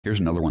Here's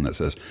another one that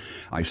says,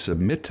 I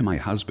submit to my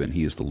husband.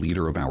 He is the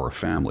leader of our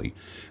family.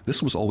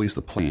 This was always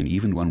the plan,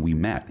 even when we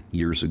met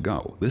years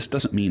ago. This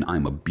doesn't mean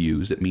I'm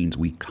abused. It means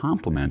we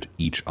complement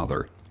each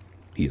other.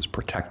 He is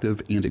protective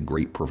and a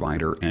great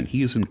provider, and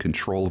he is in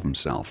control of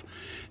himself.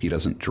 He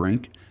doesn't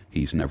drink.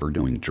 He's never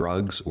doing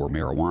drugs or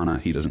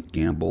marijuana. He doesn't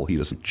gamble. He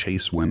doesn't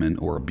chase women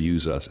or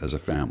abuse us as a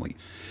family.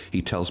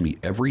 He tells me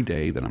every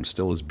day that I'm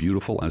still as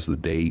beautiful as the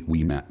day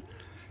we met.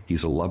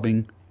 He's a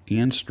loving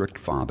and strict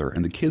father,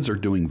 and the kids are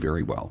doing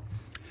very well.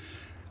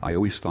 I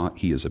always thought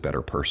he is a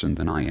better person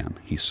than I am.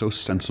 He's so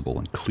sensible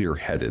and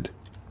clear-headed.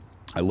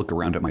 I look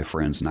around at my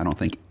friends, and I don't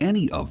think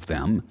any of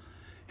them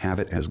have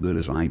it as good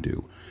as I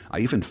do. I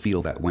even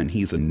feel that when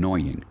he's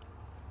annoying,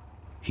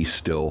 he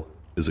still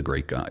is a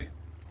great guy.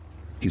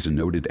 He's a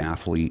noted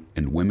athlete,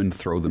 and women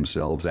throw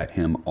themselves at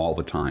him all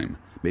the time.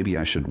 Maybe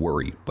I should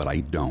worry, but I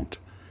don't.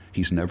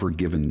 He's never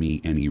given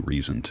me any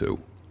reason to.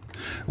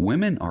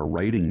 Women are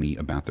writing me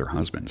about their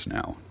husbands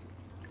now.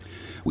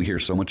 We hear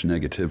so much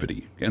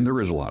negativity, and there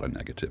is a lot of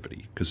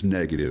negativity, because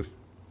negative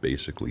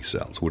basically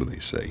sells. What do they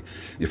say?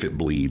 If it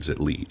bleeds, it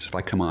leads. If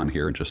I come on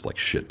here and just like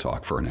shit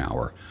talk for an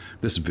hour,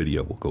 this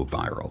video will go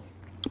viral.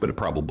 But it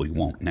probably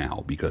won't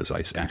now, because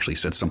I actually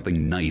said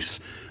something nice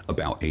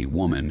about a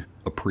woman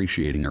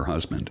appreciating her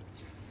husband.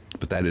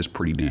 But that is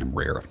pretty damn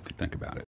rare if you think about it.